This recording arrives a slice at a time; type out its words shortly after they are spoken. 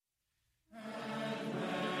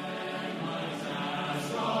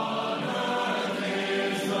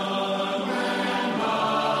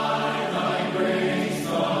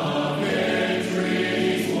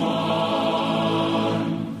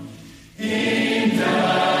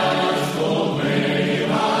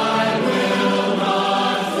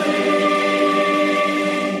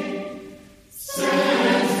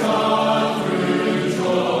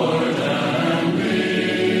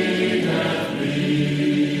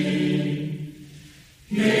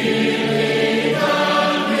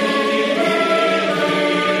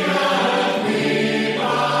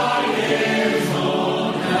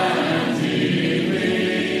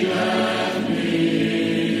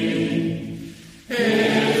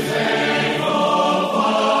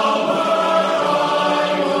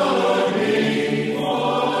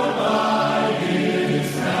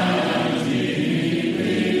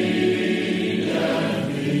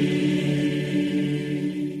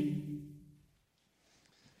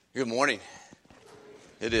Good morning.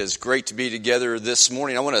 It is great to be together this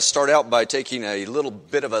morning. I want to start out by taking a little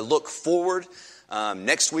bit of a look forward.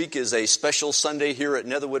 Next week is a special Sunday here at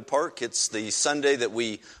Netherwood Park. It's the Sunday that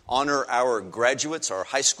we honor our graduates, our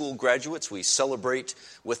high school graduates. We celebrate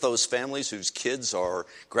with those families whose kids are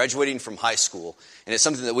graduating from high school. And it's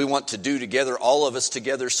something that we want to do together, all of us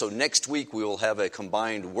together. So next week we will have a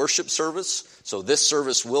combined worship service. So this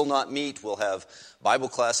service will not meet. We'll have Bible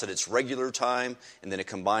class at its regular time, and then a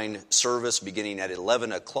combined service beginning at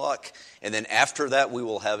 11 o'clock. And then after that, we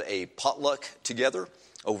will have a potluck together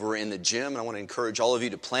over in the gym. And I want to encourage all of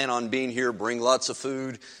you to plan on being here, bring lots of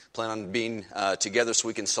food, plan on being together so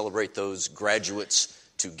we can celebrate those graduates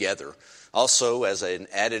together. Also, as an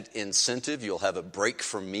added incentive, you'll have a break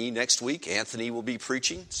from me next week. Anthony will be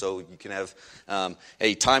preaching, so you can have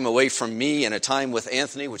a time away from me and a time with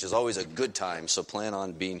Anthony, which is always a good time, so plan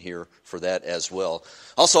on being here for that as well.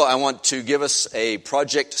 Also, I want to give us a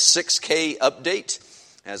Project 6K update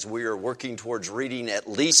as we are working towards reading at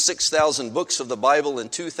least 6,000 books of the Bible in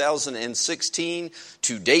 2016.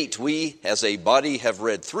 To date, we, as a body, have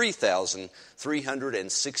read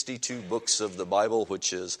 3,362 books of the Bible,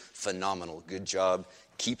 which is phenomenal. Good job.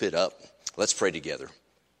 Keep it up. Let's pray together.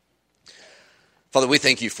 Father, we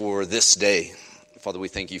thank you for this day. Father, we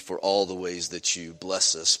thank you for all the ways that you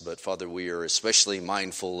bless us. But Father, we are especially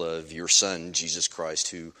mindful of your Son, Jesus Christ,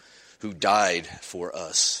 who died for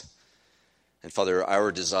us. And Father,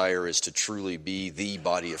 our desire is to truly be the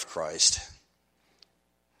body of Christ.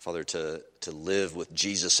 Father, to live with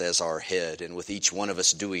Jesus as our head and with each one of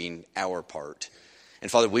us doing our part.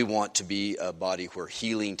 And Father, we want to be a body where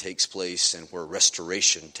healing takes place and where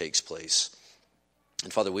restoration takes place.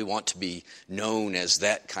 And Father, we want to be known as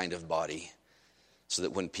that kind of body so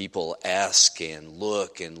that when people ask and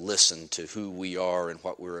look and listen to who we are and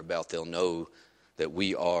what we're about, they'll know that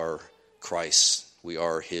we are Christ. We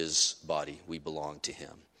are his body. We belong to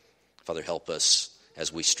him. Father, help us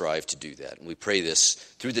as we strive to do that. And we pray this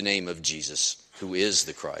through the name of Jesus, who is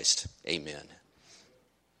the Christ. Amen.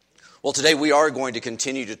 Well, today we are going to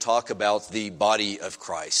continue to talk about the body of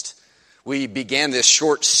Christ. We began this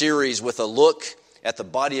short series with a look at the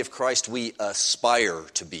body of Christ we aspire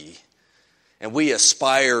to be. And we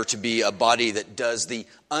aspire to be a body that does the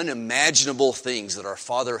unimaginable things that our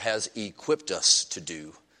Father has equipped us to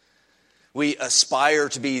do. We aspire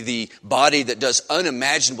to be the body that does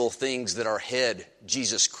unimaginable things that our head,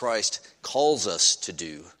 Jesus Christ, calls us to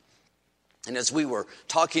do. And as we were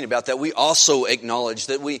talking about that, we also acknowledge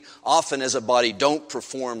that we often as a body don't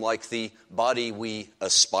perform like the body we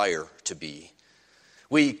aspire to be.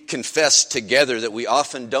 We confess together that we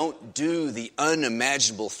often don't do the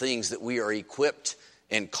unimaginable things that we are equipped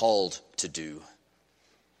and called to do.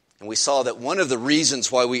 And we saw that one of the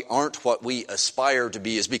reasons why we aren't what we aspire to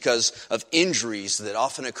be is because of injuries that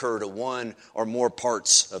often occur to one or more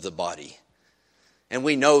parts of the body. And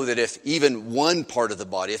we know that if even one part of the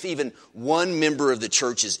body, if even one member of the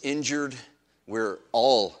church is injured, we're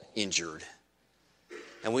all injured.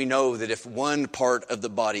 And we know that if one part of the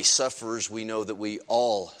body suffers, we know that we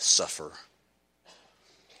all suffer.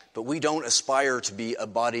 But we don't aspire to be a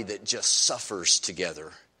body that just suffers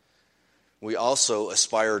together. We also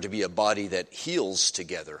aspire to be a body that heals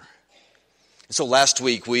together. And so last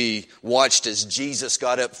week we watched as Jesus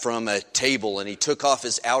got up from a table and he took off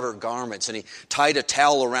his outer garments and he tied a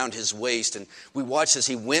towel around his waist. And we watched as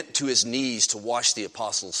he went to his knees to wash the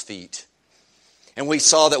apostles' feet. And we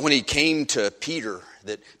saw that when he came to Peter,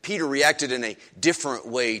 that Peter reacted in a different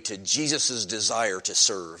way to Jesus' desire to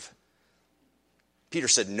serve. Peter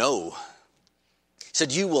said, "No." He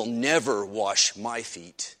said, "You will never wash my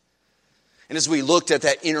feet." And as we looked at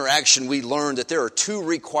that interaction, we learned that there are two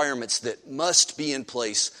requirements that must be in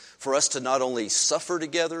place for us to not only suffer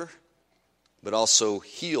together, but also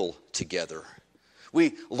heal together.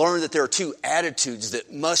 We learned that there are two attitudes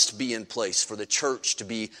that must be in place for the church to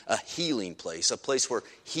be a healing place, a place where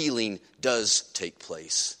healing does take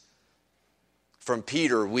place. From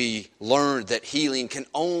Peter, we learned that healing can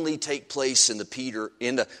only take place in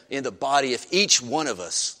the body if each one of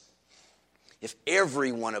us, if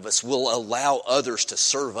every one of us will allow others to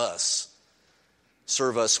serve us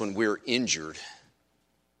when we're injured.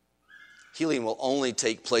 Healing will only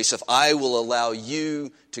take place if I will allow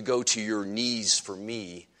you to go to your knees for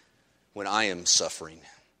me when I am suffering.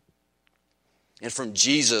 And from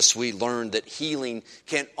Jesus, we learned that healing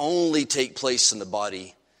can only take place in the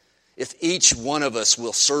body if each one of us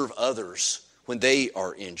will serve others when they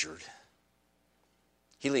are injured.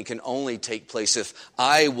 Healing can only take place if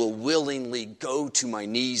I will willingly go to my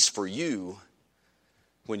knees for you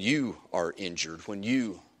when you are injured, when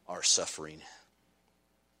you are suffering.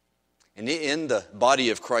 And in the body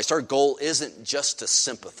of Christ, our goal isn't just to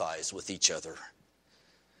sympathize with each other.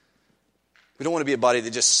 We don't want to be a body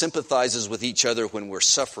that just sympathizes with each other when we're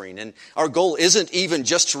suffering. And our goal isn't even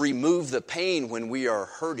just to remove the pain when we are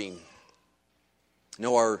hurting.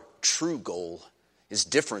 No, our true goal is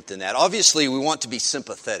different than that. Obviously, we want to be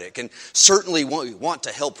sympathetic, and certainly we want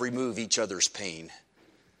to help remove each other's pain.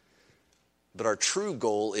 But our true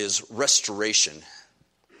goal is restoration.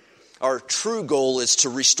 Our true goal is to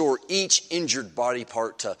restore each injured body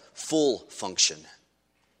part to full function.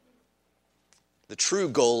 The true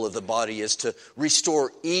goal of the body is to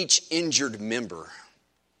restore each injured member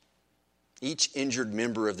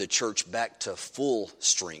of the church back to full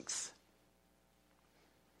strength.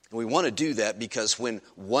 And we want to do that because when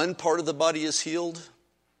one part of the body is healed,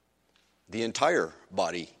 the entire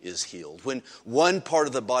body is healed. When one part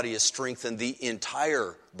of the body is strengthened, the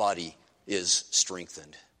entire body is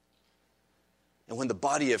strengthened. And when the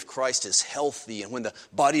body of Christ is healthy and when the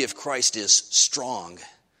body of Christ is strong,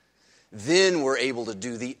 then we're able to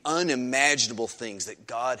do the unimaginable things that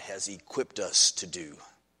God has equipped us to do.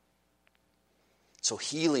 So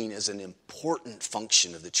healing is an important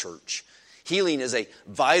function of the church. Healing is a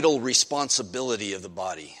vital responsibility of the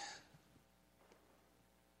body.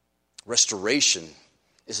 Restoration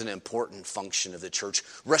is an important function of the church.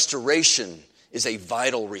 Restoration is a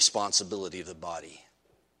vital responsibility of the body.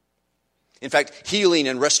 In fact, healing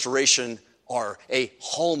and restoration are a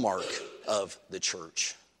hallmark of the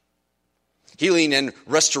church. Healing and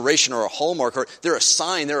restoration are a hallmark, or they're a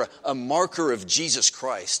sign, they're a marker of Jesus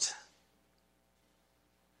Christ.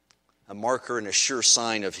 A marker and a sure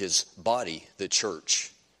sign of his body, the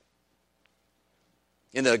church.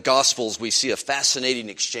 In the Gospels, we see a fascinating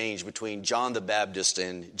exchange between John the Baptist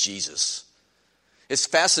and Jesus. It's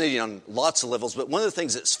fascinating on lots of levels, but one of the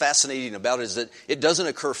things that's fascinating about it is that it doesn't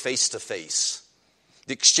occur face to face.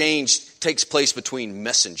 The exchange takes place between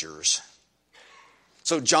messengers.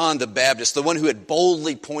 So John the Baptist, the one who had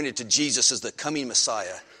boldly pointed to Jesus as the coming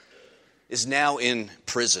Messiah, is now in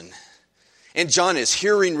prison. And John is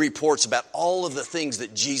hearing reports about all of the things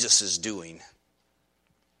that Jesus is doing.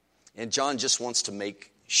 And John just wants to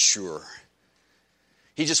make sure.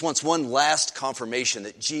 He just wants one last confirmation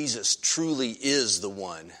that Jesus truly is the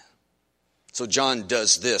one. So John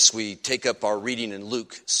does this. We take up our reading in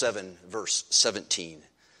Luke 7, verse 17.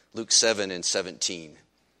 Luke 7 and 17.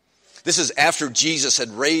 This is after Jesus had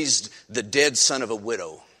raised the dead son of a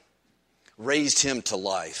widow, raised him to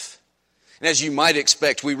life. And as you might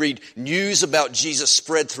expect, we read news about Jesus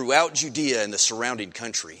spread throughout Judea and the surrounding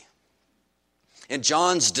country. And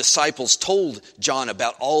John's disciples told John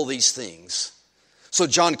about all these things. So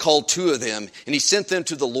John called two of them, and he sent them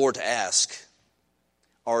to the Lord to ask,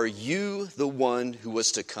 "Are you the one who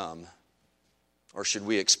was to come, or should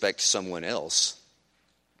we expect someone else?"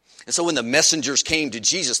 And so when the messengers came to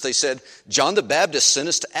Jesus, they said, "John the Baptist sent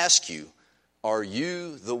us to ask you, are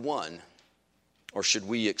you the one, or should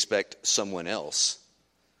we expect someone else?"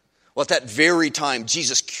 Well, at that very time,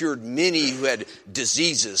 Jesus cured many who had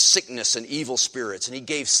diseases, sickness, and evil spirits, and he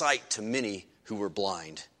gave sight to many who were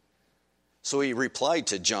blind. So he replied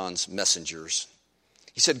to John's messengers.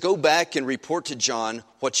 He said, "Go back and report to John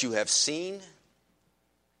what you have seen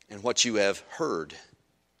and what you have heard.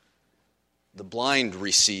 The blind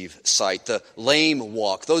receive sight, the lame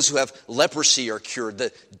walk, those who have leprosy are cured,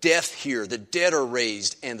 the deaf hear, the dead are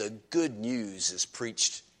raised, and the good news is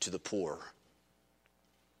preached to the poor."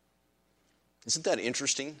 Isn't that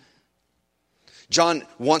interesting? John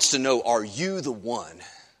wants to know, are you the one?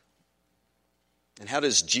 And how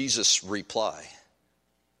does Jesus reply?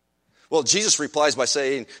 Well, Jesus replies by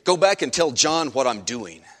saying, "Go back and tell John what I'm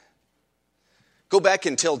doing. Go back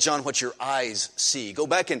and tell John what your eyes see. Go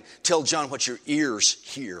back and tell John what your ears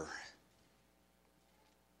hear."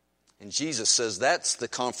 And Jesus says, that's the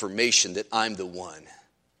confirmation that I'm the one.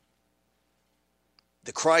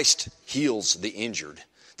 The Christ heals the injured.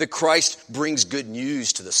 The Christ brings good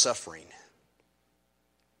news to the suffering.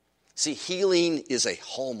 See, healing is a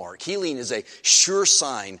hallmark. Healing is a sure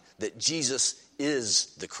sign that Jesus is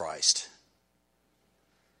the Christ.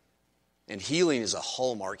 And healing is a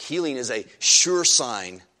hallmark. Healing is a sure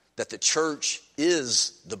sign that the church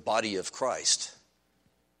is the body of Christ.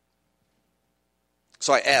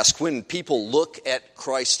 So I ask, when people look at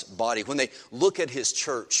Christ's body, when they look at his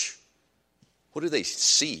church, what do they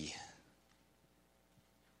see?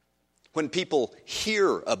 When people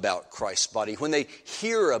hear about Christ's body, when they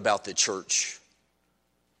hear about the church,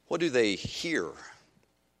 what do they hear?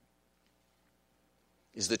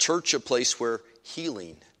 Is the church a place where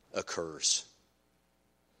healing occurs?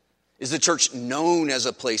 Is the church known as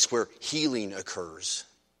a place where healing occurs?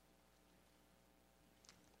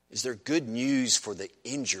 Is there good news for the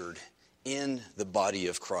injured in the body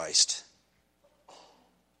of Christ?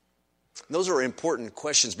 Those are important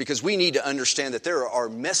questions because we need to understand that there are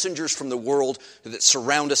messengers from the world that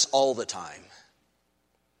surround us all the time.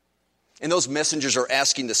 And those messengers are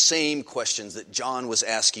asking the same questions that John was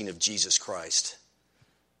asking of Jesus Christ.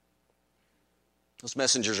 Those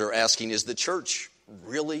messengers are asking, is the church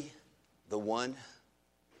really the one?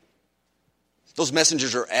 Those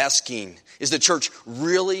messengers are asking, is it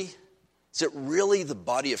really the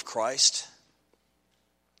body of Christ?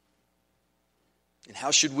 And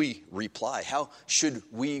how should we reply? How should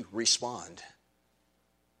we respond?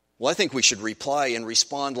 Well, I think we should reply and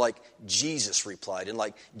respond like Jesus replied and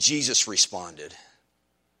like Jesus responded.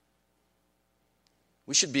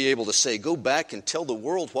 We should be able to say, go back and tell the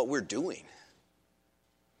world what we're doing.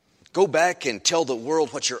 Go back and tell the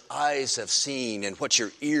world what your eyes have seen and what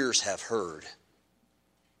your ears have heard.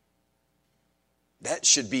 That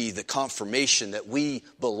should be the confirmation that we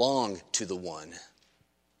belong to the one.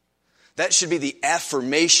 That should be the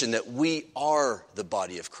affirmation that we are the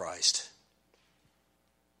body of Christ.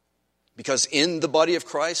 Because in the body of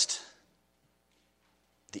Christ,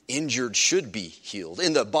 the injured should be healed.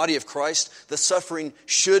 In the body of Christ, the suffering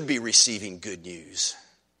should be receiving good news.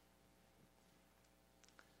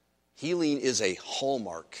 Healing is a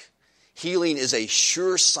hallmark. Healing is a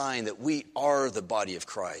sure sign that we are the body of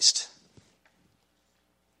Christ.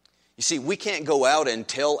 You see, we can't go out and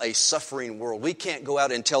tell a suffering world, we can't go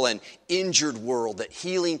out and tell an injured world that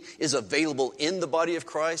healing is available in the body of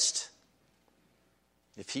Christ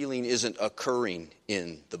if healing isn't occurring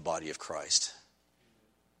in the body of Christ.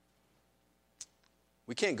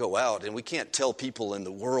 We can't go out and we can't tell people in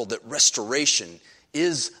the world that restoration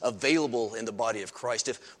is available in the body of Christ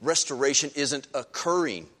if restoration isn't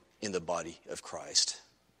occurring in the body of Christ.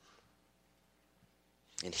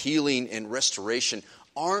 And healing and restoration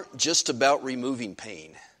aren't just about removing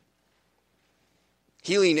pain.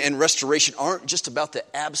 Healing and restoration aren't just about the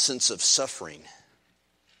absence of suffering.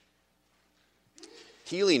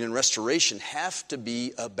 Healing and restoration have to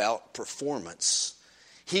be about performance.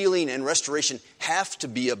 Healing and restoration have to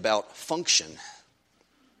be about function.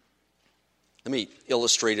 Let me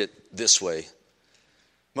illustrate it this way.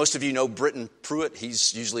 Most of you know Britton Pruitt.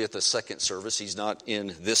 He's usually at the second service. He's not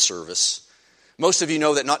in this service. Most of you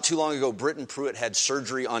know that not too long ago, Britton Pruitt had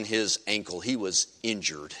surgery on his ankle. He was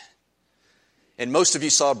injured. And most of you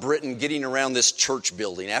saw Britton getting around this church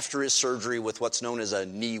building after his surgery with what's known as a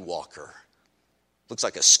knee walker. Looks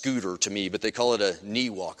like a scooter to me, but they call it a knee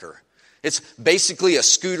walker. It's basically a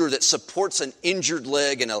scooter that supports an injured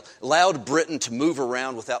leg and allowed Britton to move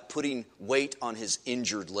around without putting weight on his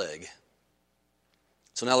injured leg.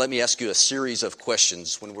 So now let me ask you a series of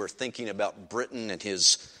questions when we're thinking about Britton and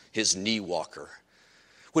his knee walker.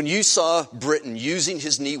 When you saw Britton using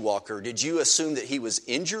his knee walker, did you assume that he was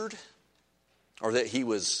injured or that he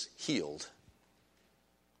was healed?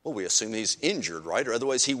 Well, we assume he's injured, right? Or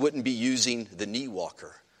otherwise he wouldn't be using the knee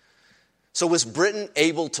walker. So was Britton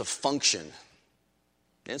able to function?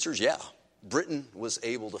 The answer is yeah. Britton was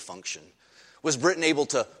able to function. Was Britton able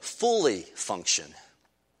to fully function?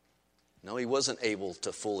 No, he wasn't able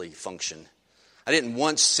to fully function. I didn't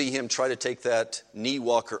once see him try to take that knee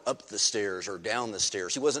walker up the stairs or down the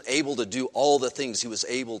stairs. He wasn't able to do all the things he was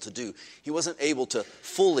able to do. He wasn't able to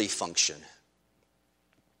fully function.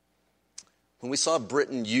 When we saw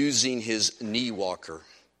Britton using his knee walker,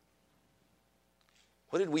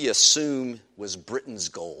 what did we assume was Britton's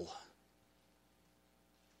goal?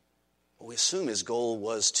 Well, we assume his goal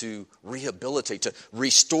was to rehabilitate, to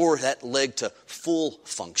restore that leg to full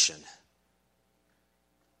function.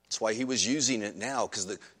 That's why he was using it now, because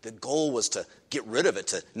the goal was to get rid of it,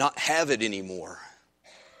 to not have it anymore.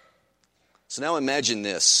 So now imagine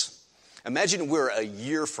this. Imagine we're a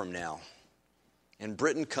year from now, and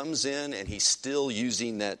Britton comes in and he's still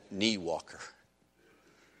using that knee walker.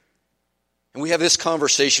 And we have this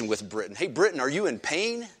conversation with Britton. Hey, Britton, are you in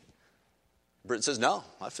pain? Britton says, no,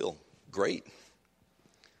 I feel great.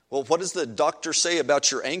 Well, what does the doctor say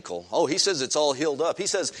about your ankle? Oh, he says it's all healed up. He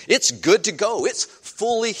says it's good to go. It's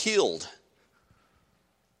fully healed.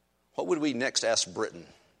 What would we next ask Britton?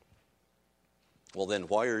 Well, then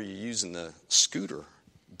why are you using the scooter,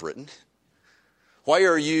 Britton? Why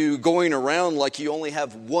are you going around like you only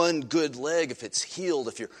have one good leg if it's healed,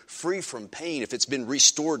 if you're free from pain, if it's been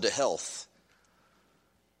restored to health?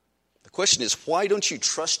 The question is, why don't you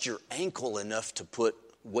trust your ankle enough to put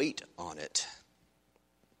weight on it?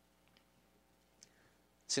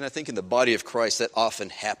 See, and I think in the body of Christ that often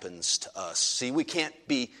happens to us. See, we can't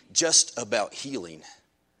be just about healing.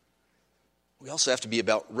 We also have to be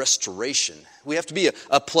about restoration. We have to be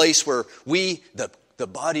a place where we, the the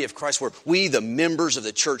body of Christ, where we, the members of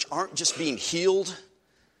the church, aren't just being healed,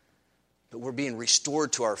 but we're being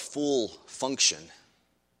restored to our full function.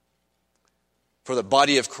 For the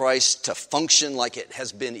body of Christ to function like it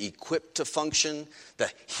has been equipped to function,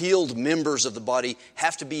 the healed members of the body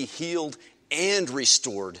have to be healed and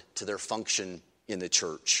restored to their function in the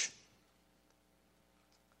church.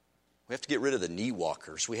 We have to get rid of the knee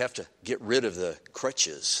walkers. We have to get rid of the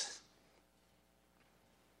crutches.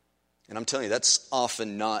 And I'm telling you, that's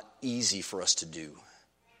often not easy for us to do.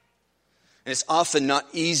 And it's often not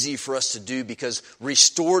easy for us to do because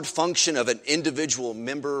restored function of an individual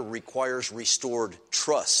member requires restored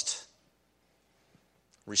trust.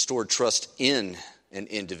 Restored trust in an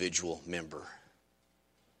individual member.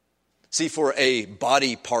 See, for a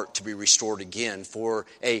body part to be restored again, for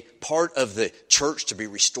a part of the church to be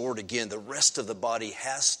restored again, the rest of the body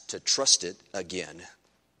has to trust it again.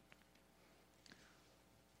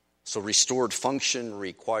 So restored function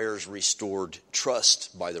requires restored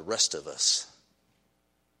trust by the rest of us.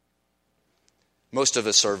 Most of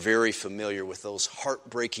us are very familiar with those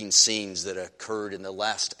heartbreaking scenes that occurred in the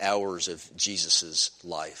last hours of Jesus'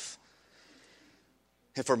 life.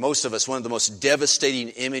 And for most of us, one of the most devastating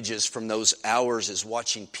images from those hours is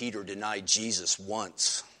watching Peter deny Jesus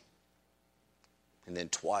once, and then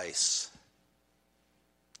twice,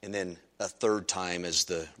 and then a third time as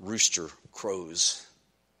the rooster crows.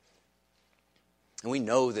 And we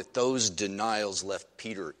know that those denials left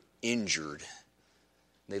Peter injured.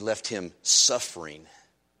 They left him suffering.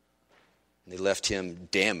 They left him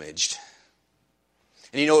damaged.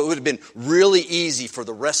 And it would have been really easy for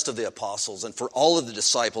the rest of the apostles and for all of the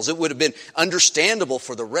disciples. It would have been understandable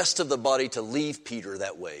for the rest of the body to leave Peter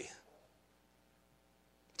that way.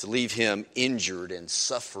 To leave him injured and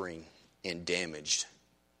suffering and damaged.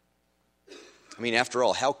 I mean, after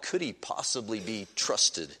all, how could he possibly be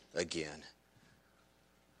trusted again?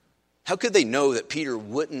 How could they know that Peter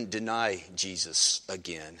wouldn't deny Jesus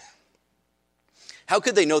again? How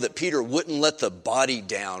could they know that Peter wouldn't let the body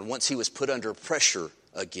down once he was put under pressure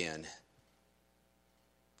again?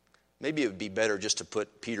 Maybe it would be better just to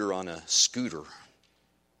put Peter on a scooter.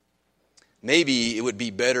 Maybe it would be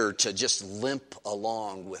better to just limp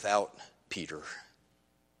along without Peter.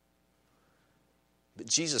 But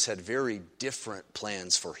Jesus had very different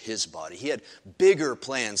plans for his body. He had bigger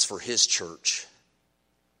plans for his church.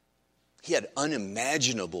 He had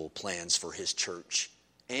unimaginable plans for his church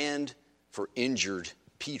and for injured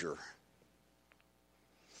Peter.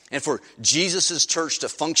 And for Jesus' church to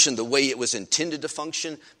function the way it was intended to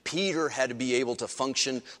function, Peter had to be able to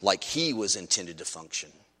function like he was intended to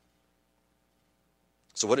function.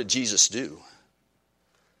 So what did Jesus do?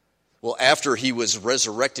 Well, after he was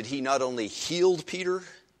resurrected, he not only healed Peter,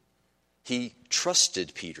 he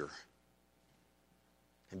trusted Peter.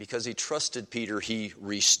 And because he trusted Peter, he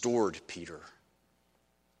restored Peter.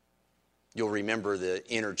 You'll remember the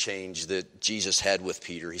interchange that Jesus had with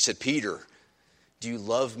Peter. He said, "Peter, do you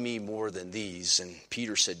love me more than these?" And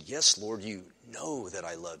Peter said, "Yes, Lord, you know that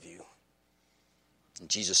I love you." And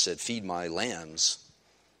Jesus said, "Feed my lambs."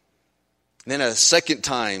 And then a second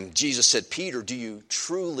time, Jesus said, "Peter, do you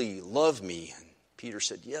truly love me?" And Peter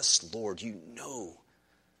said, "Yes, Lord, you know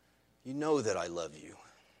that I love you."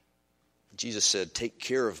 Jesus said, "Take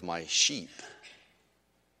care of my sheep."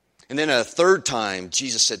 And then a third time,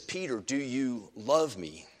 Jesus said, "Peter, do you love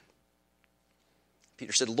me?"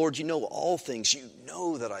 Peter said, "Lord, you know all things. You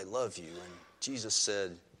know that I love you." And Jesus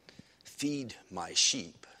said, "Feed my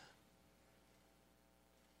sheep."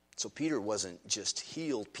 So Peter wasn't just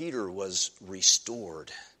healed, Peter was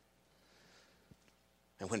restored.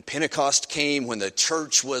 And when Pentecost came, when the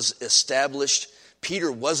church was established,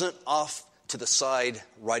 Peter wasn't off to the side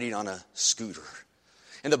riding on a scooter.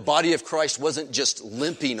 And the body of Christ wasn't just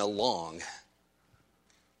limping along.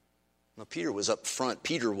 No, Peter was up front.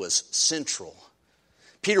 Peter was central.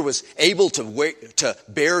 Peter was able to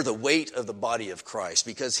bear the weight of the body of Christ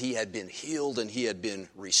because he had been healed and he had been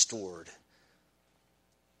restored.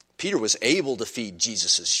 Peter was able to feed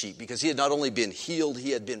Jesus' sheep because he had not only been healed,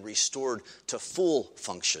 he had been restored to full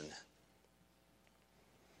function.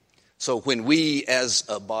 So when we as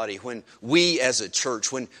a body, when we as a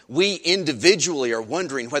church, when we individually are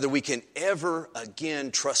wondering whether we can ever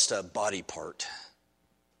again trust a body part,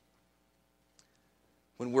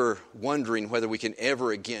 when we're wondering whether we can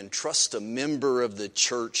ever again trust a member of the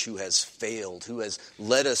church who has failed, who has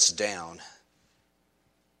let us down,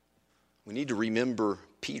 we need to remember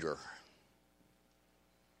Peter.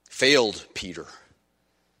 Failed Peter,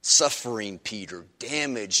 suffering Peter,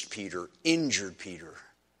 damaged Peter, injured Peter.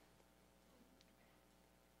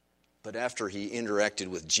 But after he interacted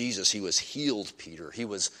with Jesus, he was healed Peter. He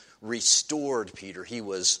was restored Peter. He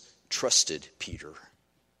was trusted Peter.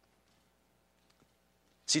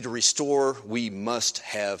 See, to restore, we must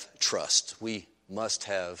have trust. We must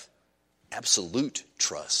have absolute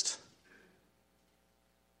trust.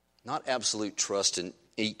 Not absolute trust in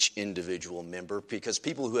each individual member, because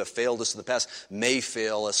people who have failed us in the past may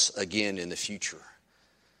fail us again in the future.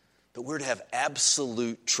 But we're to have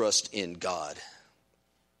absolute trust in God.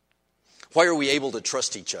 Why are we able to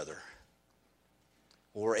trust each other?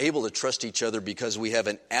 Well, we're able to trust each other because we have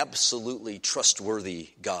an absolutely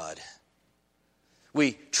trustworthy God.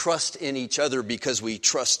 We trust in each other because we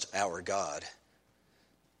trust our God.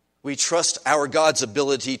 We trust our God's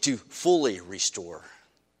ability to fully restore.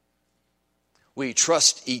 We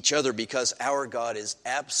trust each other because our God is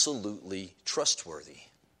absolutely trustworthy.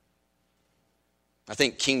 I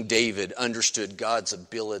think King David understood God's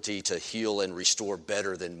ability to heal and restore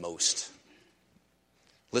better than most.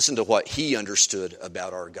 Listen to what he understood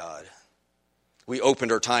about our God. We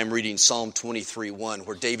opened our time reading Psalm 23:1,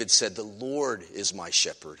 where David said, "The Lord is my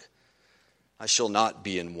shepherd. I shall not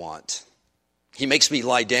be in want. He makes me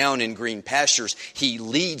lie down in green pastures. He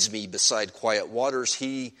leads me beside quiet waters.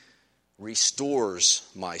 He restores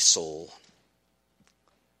my soul.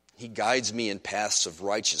 He guides me in paths of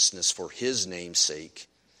righteousness for his name's sake.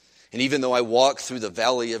 And even though I walk through the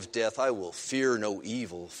valley of death, I will fear no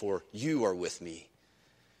evil, for you are with me.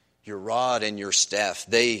 Your rod and your staff,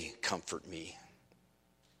 they comfort me."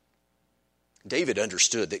 David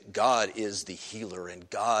understood that God is the healer and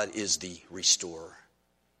God is the restorer.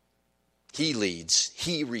 He leads,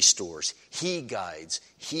 he restores, he guides,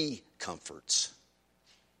 he comforts.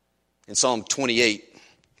 In Psalm 28,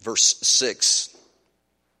 verse 6,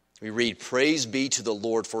 we read, "Praise be to the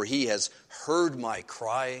Lord, for he has heard my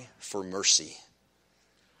cry for mercy.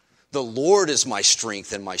 The Lord is my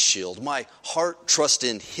strength and my shield. My heart trusts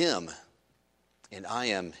in him, and I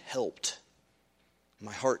am helped.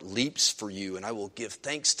 My heart leaps for you, and I will give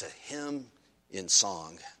thanks to him in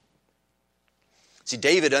song." See,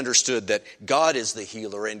 David understood that God is the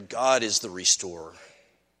healer and God is the restorer.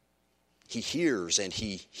 He hears and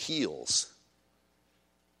he heals.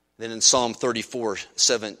 Then in Psalm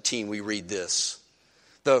 34:17 we read this,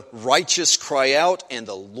 "The righteous cry out, and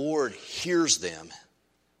the Lord hears them.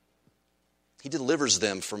 He delivers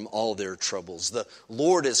them from all their troubles. The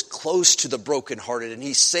Lord is close to the brokenhearted, and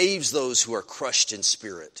he saves those who are crushed in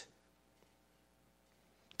spirit."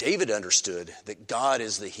 David understood that God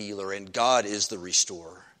is the healer and God is the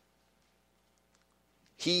restorer.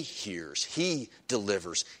 He hears, he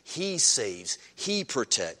delivers, he saves, he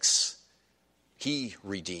protects, he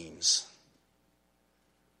redeems.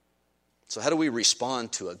 So how do we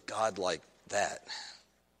respond to a God like that?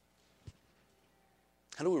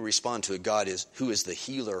 How do we respond to a God who is the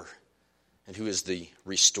healer and who is the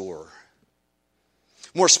restorer?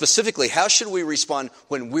 More specifically, how should we respond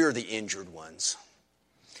when we're the injured ones?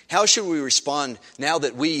 How should we respond now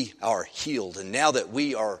that we are healed and now that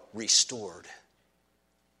we are restored?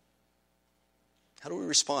 How do we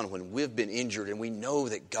respond when we've been injured and we know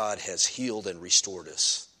that God has healed and restored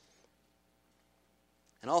us?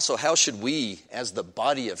 And also, how should we, as the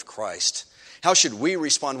body of Christ, how should we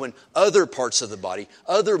respond when other parts of the body,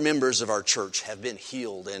 other members of our church have been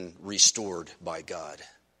healed and restored by God?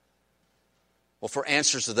 Well, for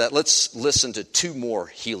answers to that, let's listen to two more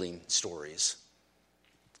healing stories.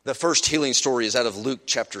 The first healing story is out of Luke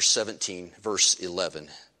chapter 17, verse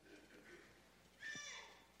 11.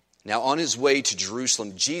 "Now on his way to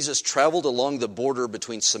Jerusalem, Jesus traveled along the border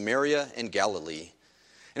between Samaria and Galilee.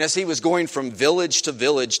 And as he was going from village to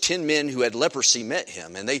village, 10 men who had leprosy met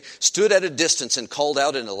him, and they stood at a distance and called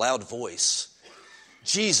out in a loud voice,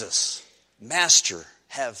 'Jesus, Master,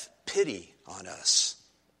 have pity on us.'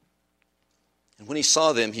 And when he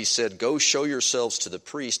saw them, he said, 'Go show yourselves to the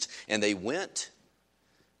priest.' And they went,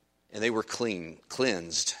 and they were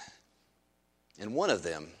cleansed. And one of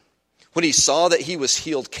them, when he saw that he was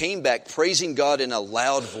healed, came back praising God in a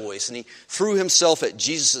loud voice. And he threw himself at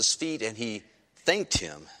Jesus' feet and he thanked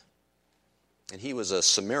him. And he was a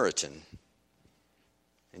Samaritan.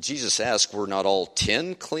 And Jesus asked, 'Were not all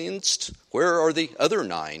 10 cleansed? Where are the other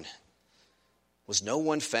 9? Was no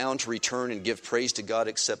one found to return and give praise to God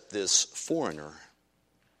except this foreigner?'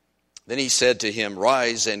 Then he said to him,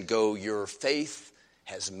 'Rise and go. Your faith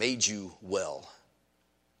has made you well.'"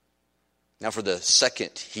 Now for the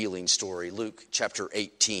second healing story, Luke chapter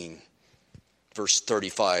 18, verse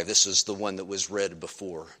 35. This is the one that was read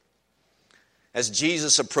before. "As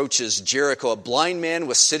Jesus approaches Jericho, a blind man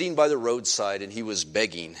was sitting by the roadside and he was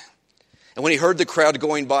begging. And when he heard the crowd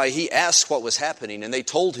going by, he asked what was happening, and they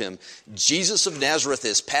told him, Jesus of Nazareth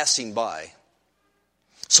is passing by.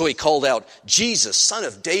 So he called out, Jesus, Son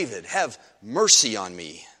of David, have mercy on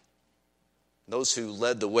me. Those who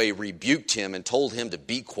led the way rebuked him and told him to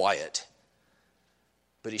be quiet.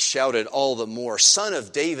 But he shouted all the more, Son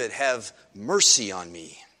of David, have mercy on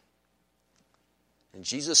me. And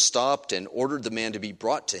Jesus stopped and ordered the man to be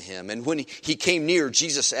brought to him. And when he came near,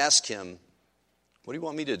 Jesus asked him, what do you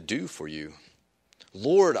want me to do for you?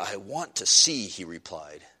 Lord, I want to see, he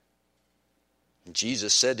replied. And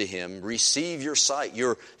Jesus said to him, receive your sight.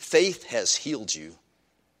 Your faith has healed you.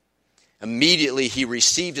 Immediately he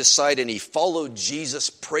received his sight and he followed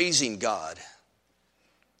Jesus, praising God.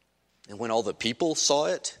 And when all the people saw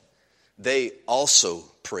it, they also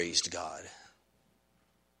praised God.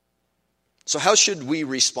 So how should we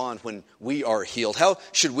respond when we are healed? How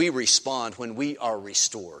should we respond when we are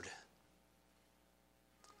restored?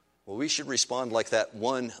 Well, we should respond like that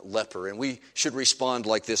one leper, and we should respond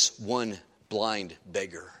like this one blind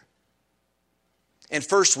beggar. And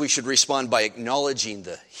first, we should respond by acknowledging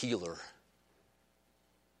the healer.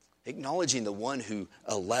 Acknowledging the one who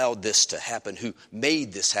allowed this to happen, who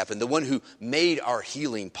made this happen, the one who made our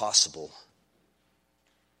healing possible.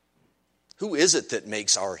 Who is it that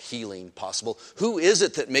makes our healing possible? Who is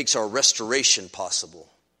it that makes our restoration possible?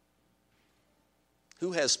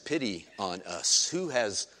 Who has pity on us? Who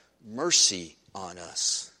has mercy on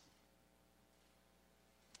us?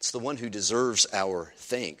 It's the one who deserves our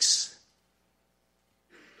thanks.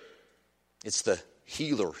 It's the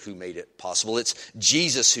healer who made it possible. It's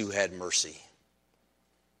Jesus who had mercy.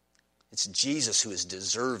 It's Jesus who is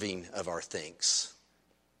deserving of our thanks.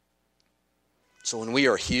 So when we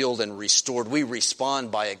are healed and restored, we respond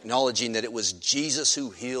by acknowledging that it was Jesus who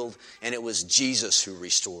healed and it was Jesus who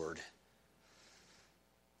restored.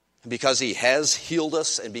 And because he has healed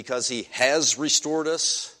us and because he has restored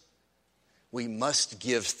us, we must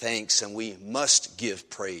give thanks and we must give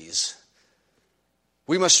praise.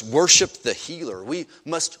 We must worship the healer. We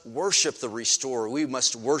must worship the restorer. We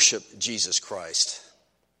must worship Jesus Christ.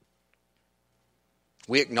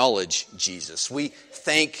 We acknowledge Jesus. We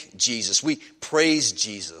thank Jesus. We praise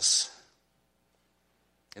Jesus.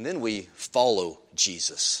 And then we follow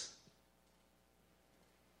Jesus.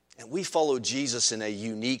 And we follow Jesus in a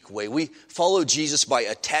unique way. We follow Jesus by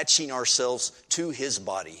attaching ourselves to his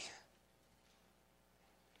body.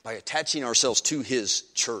 By attaching ourselves to his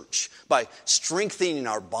church. By strengthening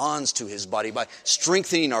our bonds to his body. By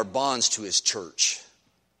strengthening our bonds to his church.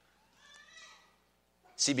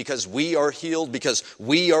 See, because we are healed, because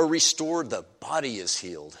we are restored, the body is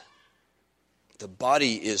healed. The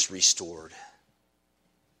body is restored.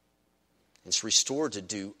 It's restored to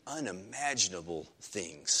do unimaginable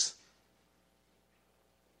things.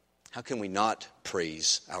 How can we not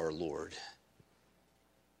praise our Lord?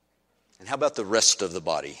 And how about the rest of the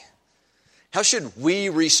body? How should we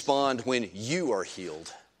respond when you are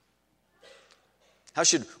healed? How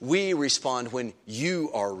should we respond when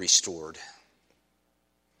you are restored?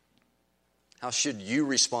 How should you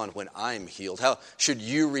respond when I'm healed? How should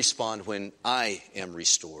you respond when I am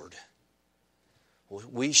restored? Well,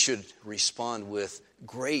 we should respond with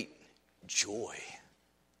great joy.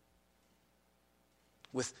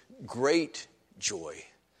 With great joy.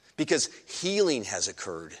 Because healing has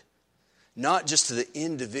occurred. Not just to the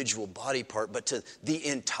individual body part, but to the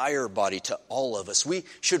entire body, to all of us. We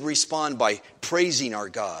should respond by praising our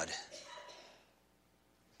God.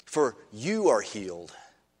 For you are healed.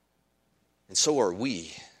 And so are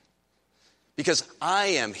we. Because I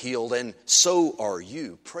am healed and so are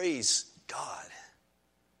you. Praise God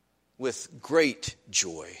with great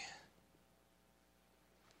joy.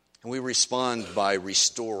 And we respond by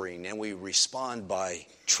restoring and we respond by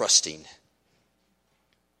trusting.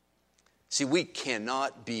 See, we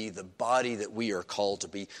cannot be the body that we are called to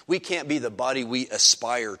be. We can't be the body we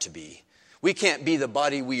aspire to be. We can't be the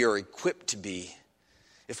body we are equipped to be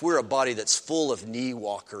if we're a body that's full of knee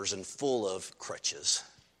walkers and full of crutches.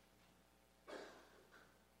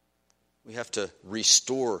 We have to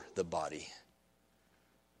restore the body.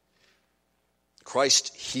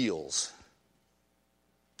 Christ heals,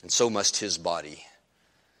 and so must his body.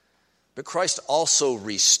 But Christ also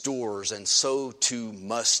restores, and so too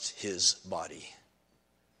must his body.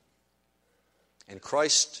 And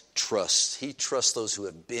Christ trusts. He trusts those who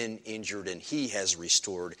have been injured, and he has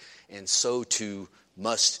restored, and so too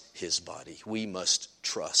must his body. We must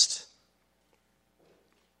trust.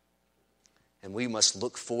 And we must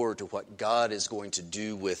look forward to what God is going to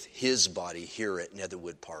do with his body here at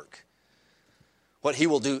Netherwood Park. What he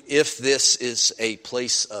will do if this is a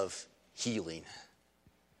place of healing.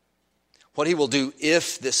 What he will do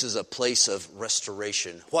if this is a place of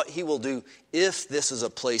restoration. What he will do if this is a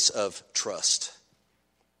place of trust.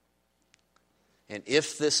 And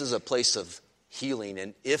if this is a place of healing,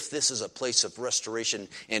 and if this is a place of restoration,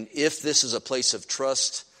 and if this is a place of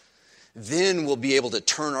trust, then we'll be able to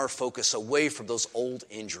turn our focus away from those old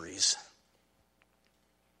injuries.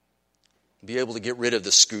 Be able to get rid of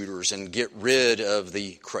the scooters and get rid of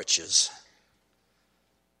the crutches.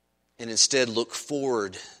 And instead look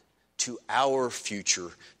forward to our future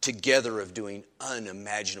together of doing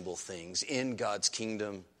unimaginable things in God's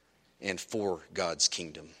kingdom and for God's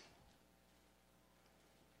kingdom.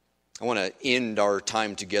 I want to end our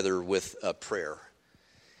time together with a prayer.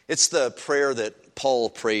 It's the prayer that Paul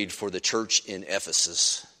prayed for the church in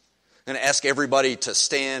Ephesus. I'm going to ask everybody to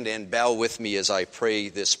stand and bow with me as I pray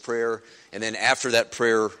this prayer. And then after that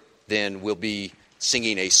prayer, then we'll be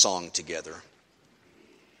singing a song together.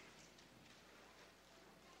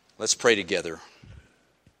 Let's pray together.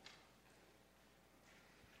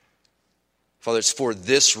 Father, it's for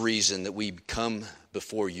this reason that we come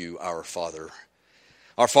before you, our Father.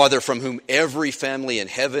 Our Father, from whom every family in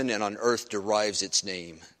heaven and on earth derives its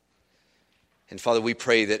name. And Father, we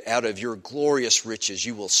pray that out of your glorious riches,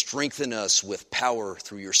 you will strengthen us with power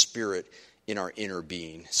through your Spirit in our inner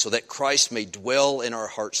being, so that Christ may dwell in our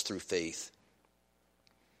hearts through faith.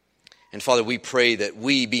 And Father, we pray that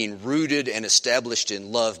we, being rooted and established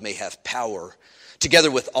in love, may have power,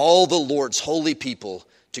 together with all the Lord's holy people,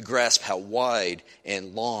 to grasp how wide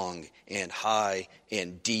and long and high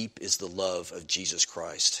and deep is the love of Jesus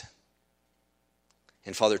Christ.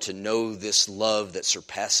 And Father, to know this love that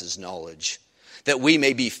surpasses knowledge, that we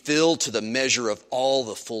may be filled to the measure of all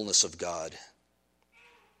the fullness of God.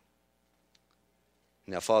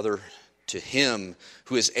 Now, Father, to him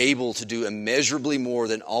who is able to do immeasurably more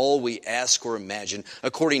than all we ask or imagine,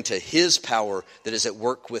 according to his power that is at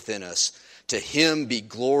work within us, to him be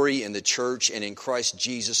glory in the church and in Christ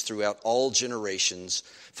Jesus throughout all generations,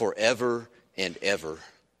 forever and ever.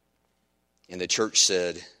 And the church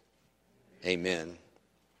said, Amen.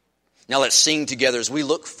 Now let's sing together as we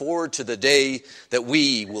look forward to the day that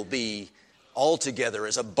we will be all together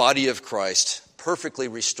as a body of Christ, perfectly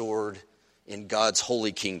restored in God's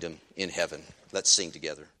holy kingdom in heaven. Let's sing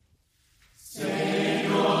together. Savior,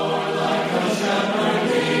 like a shepherd.